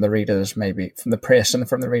feedback from the readers, maybe from the press and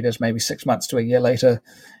from the readers, maybe 6 months to a year later.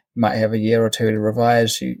 You might have a year or two to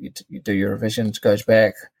revise. You do your revisions, goes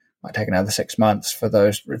back. Might take another 6 months for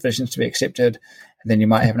those revisions to be accepted, and then you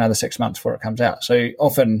might have another 6 months before it comes out. So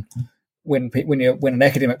often, when an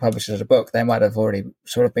academic publishes a book, they might have already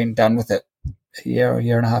sort of been done with it a year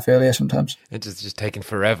and a half earlier. Sometimes it's just taking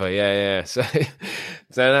forever. Yeah. So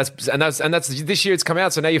that's this year it's come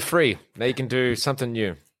out. So now you're free. Now you can do something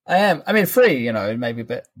new. I am. I mean, free. Maybe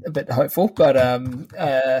a bit hopeful, but I'm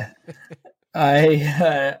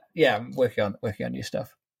working on new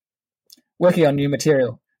stuff, working on new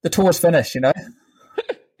material. The tour's finished,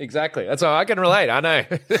 Exactly. That's all I can relate. I know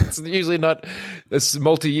it's usually not this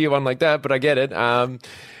multi-year one like that, but I get it.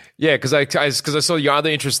 Because I saw your other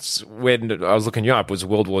interests when I was looking you up was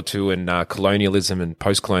World War II and colonialism and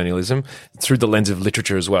post-colonialism through the lens of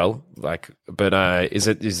literature as well.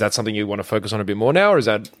 Is that something you want to focus on a bit more now, or is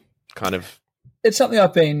that kind of? It's something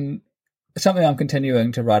I'm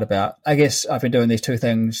continuing to write about. I guess I've been doing these two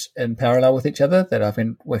things in parallel with each other. That I've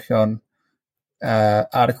been working on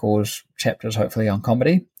articles, chapters, hopefully on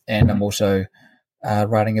comedy, and I'm also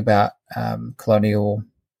writing about colonial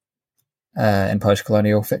and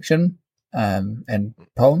post-colonial fiction and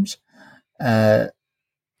poems. So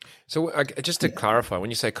just to clarify, when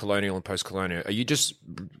you say colonial and post-colonial, are you just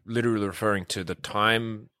literally referring to the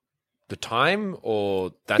time,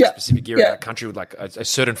 or that specific era, that country with like a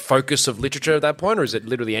certain focus of literature at that point, or is it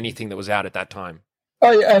literally anything that was out at that time?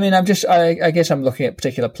 Oh, I mean, I guess I'm looking at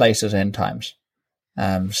particular places and times.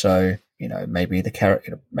 So maybe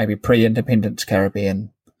maybe pre-independence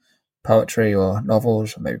Caribbean poetry or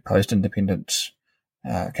novels, or maybe post-independence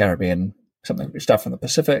Caribbean stuff from the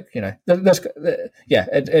Pacific. It's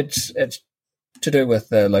to do with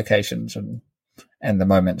the locations and the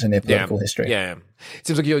moments in their political history. Yeah, it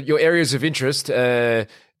seems like your areas of interest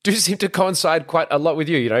do seem to coincide quite a lot with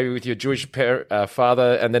you. With your Jewish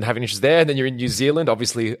father, and then having interest there, and then you're in New Zealand,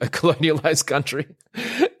 obviously a colonized country,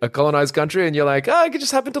 and you're like, I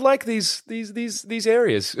just happen to like these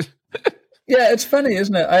areas. Yeah, it's funny,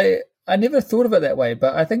 isn't it? I never thought of it that way,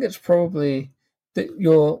 but I think it's probably that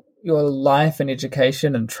your life and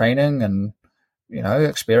education and training and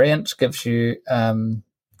experience gives you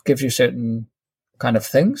certain kind of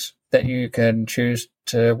things that you can choose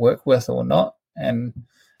to work with or not. And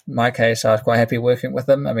in my case, I was quite happy working with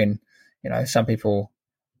them. I mean, some people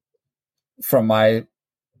from my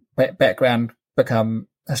background become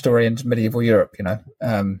historians of medieval Europe,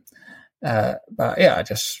 but yeah, I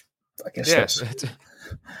guess that's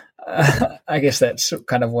I guess that's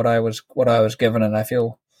kind of what I was given, and I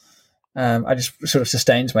feel I just sort of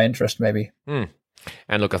sustains my interest, maybe. And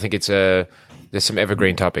look, I think there's some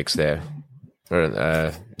evergreen topics there.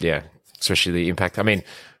 Especially the impact. I mean,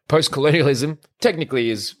 post-colonialism technically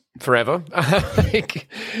is forever. Like,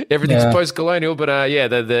 everything's post-colonial, but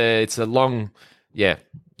it's a long,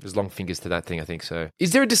 there's long fingers to that thing, I think. So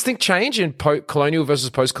is there a distinct change in colonial versus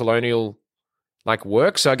post-colonial like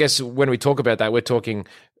work? So I guess when we talk about that, we're talking,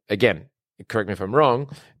 again, correct me if I'm wrong,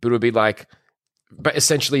 but it would be like, but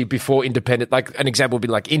essentially before independence, like an example would be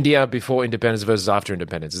like India before independence versus after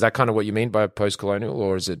independence. Is that kind of what you mean by post-colonial,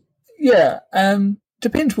 or is it? Yeah,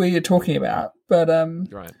 depends where you're talking about, but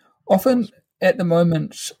right. Often at the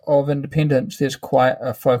moment of independence, there's quite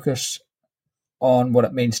a focus on what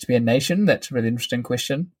it means to be a nation. That's a really interesting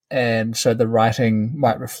question. And so the writing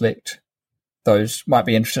might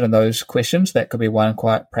be interested in those questions. That could be one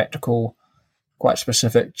quite practical, quite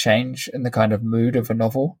specific change in the kind of mood of a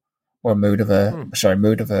novel, or mood of a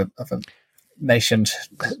nation's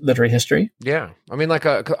literary history. Yeah. I mean, like,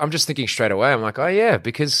 I'm just thinking straight away, I'm like, oh yeah,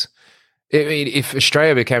 because if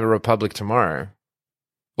Australia became a republic tomorrow,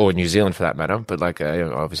 or New Zealand for that matter, but like,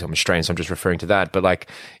 obviously I'm Australian, so I'm just referring to that. But like,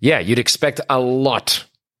 yeah, you'd expect a lot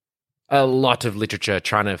of literature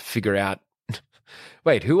trying to figure out,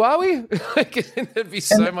 wait, who are we? Like, there'd be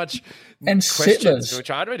so much and questions, settlers, which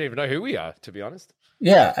I don't even know who we are, to be honest.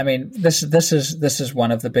 Yeah, I mean, this is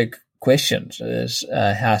one of the big questions, is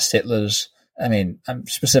how settlers. I mean, I'm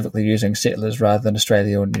specifically using settlers rather than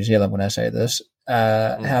Australia or New Zealand when I say this.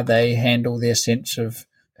 How they handle their sense of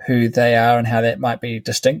who they are and how that might be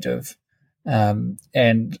distinctive, and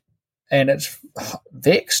it's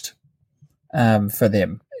vexed for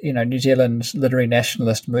them. New Zealand's literary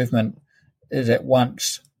nationalist movement is at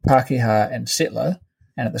once Pākehā and settler,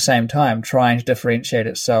 and at the same time trying to differentiate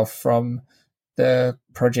itself from the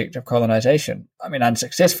project of colonization. I mean,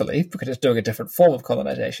 unsuccessfully, because it's doing a different form of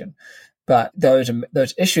colonization. But those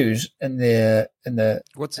issues in the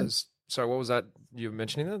what's this? Sorry, what was that you were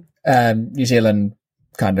mentioning then? New Zealand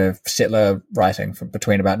kind of settler writing from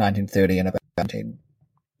between about 1930 and about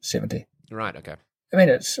 1970. Right. Okay. I mean,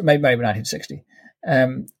 it's maybe 1960.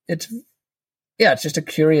 It's just a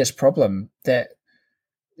curious problem that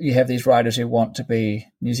you have these writers who want to be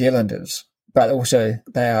New Zealanders, but also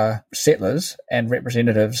they are settlers and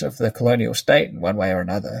representatives of the colonial state in one way or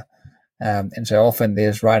another. And so often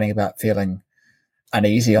there's writing about feeling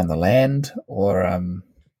uneasy on the land,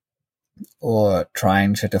 or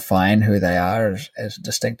trying to define who they are as a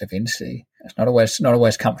distinctive entity. It's not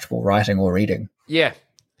always comfortable writing or reading. Yeah,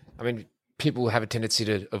 I mean, people have a tendency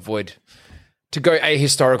to avoid to go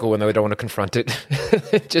ahistorical when they don't want to confront it.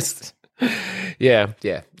 Just yeah.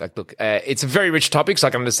 Like, look, it's a very rich topic, so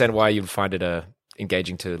I can understand why you'd find it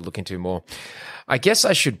engaging to look into more. I guess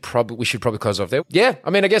we should probably close off there. Yeah,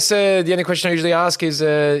 I mean, I guess the only question I usually ask is,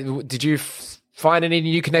 did you find any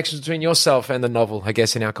new connections between yourself and the novel, I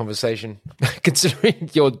guess, in our conversation? Considering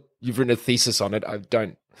you've written a thesis on it, I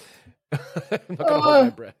don't. I'm not going to hold my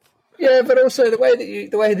breath. Yeah, but also the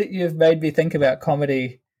way that you've made me think about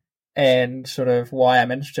comedy and sort of why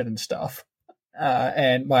I'm interested in stuff,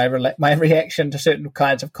 and my reaction to certain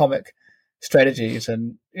kinds of comic strategies,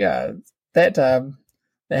 and that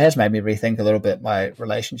has made me rethink a little bit my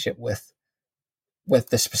relationship with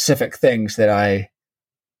the specific things that I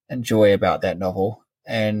enjoy about that novel.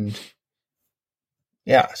 And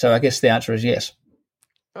so I guess the answer is yes.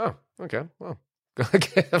 Oh, okay. Well,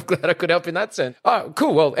 okay. I'm glad I could help in that sense. Oh,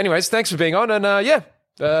 cool. Well, anyways, thanks for being on. And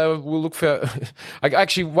we'll look for.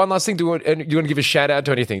 Actually, one last thing. Do you want to give a shout out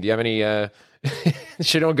to anything? Do you have any?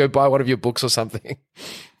 Should anyone go buy one of your books or something?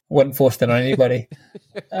 Wouldn't force that on anybody.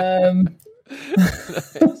 Nice.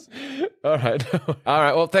 All right.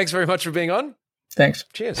 Well, thanks very much for being on. Thanks.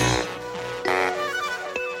 Cheers.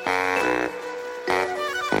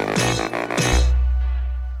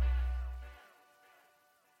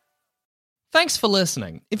 Thanks for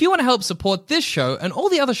listening. If you want to help support this show and all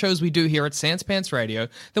the other shows we do here at Sans Pants Radio,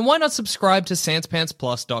 then why not subscribe to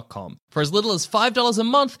SansPantsPlus.com? For as little as $5 a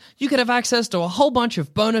month, you can have access to a whole bunch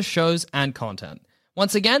of bonus shows and content.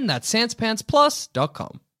 Once again, that's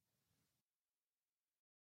SansPantsPlus.com.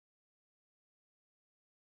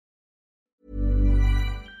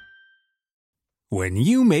 When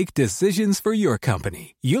you make decisions for your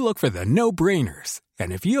company, you look for the no-brainers.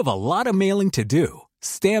 And if you have a lot of mailing to do,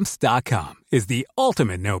 Stamps.com is the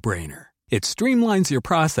ultimate no-brainer. It streamlines your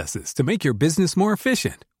processes to make your business more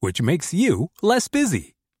efficient, which makes you less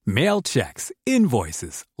busy. Mail checks,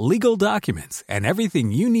 invoices, legal documents, and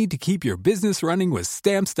everything you need to keep your business running with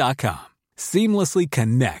Stamps.com. Seamlessly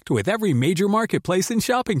connect with every major marketplace and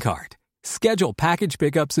shopping cart. Schedule package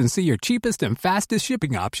pickups and see your cheapest and fastest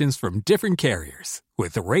shipping options from different carriers,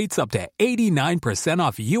 with rates up to 89%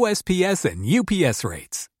 off USPS and UPS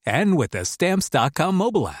rates. And with the Stamps.com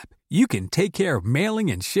mobile app, you can take care of mailing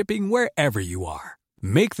and shipping wherever you are.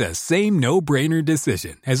 Make the same no-brainer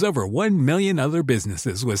decision as over 1 million other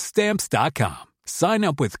businesses with Stamps.com. Sign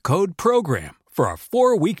up with code PROGRAM for a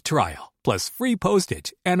 4-week trial, plus free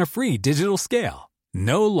postage and a free digital scale.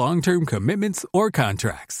 No long-term commitments or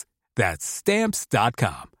contracts. That's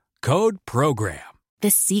Stamps.com. Code PROGRAM. The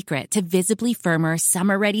secret to visibly firmer,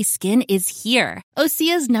 summer-ready skin is here.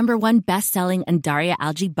 Osea's #1 best-selling Undaria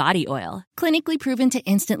Algae Body Oil. Clinically proven to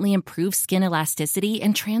instantly improve skin elasticity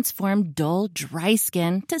and transform dull, dry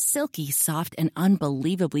skin to silky, soft, and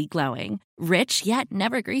unbelievably glowing. Rich yet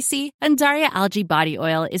never greasy, Undaria Algae Body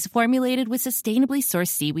Oil is formulated with sustainably sourced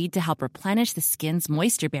seaweed to help replenish the skin's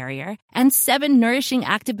moisture barrier, and 7 nourishing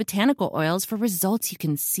active botanical oils for results you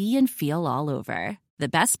can see and feel all over. The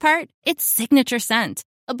best part? Its signature scent.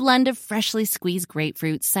 A blend of freshly squeezed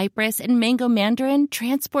grapefruit, cypress, and mango mandarin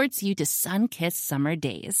transports you to sun-kissed summer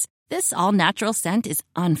days. This all-natural scent is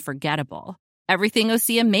unforgettable. Everything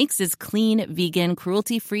Osea makes is clean, vegan,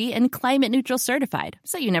 cruelty-free, and climate-neutral certified,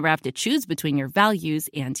 so you never have to choose between your values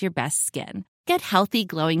and your best skin. Get healthy,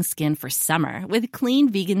 glowing skin for summer with clean,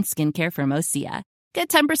 vegan skincare from Osea. Get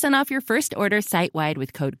 10% off your first order site-wide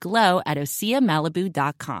with code GLOW at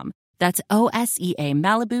OseaMalibu.com. That's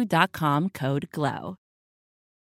OSEAMalibu.com, code GLOW.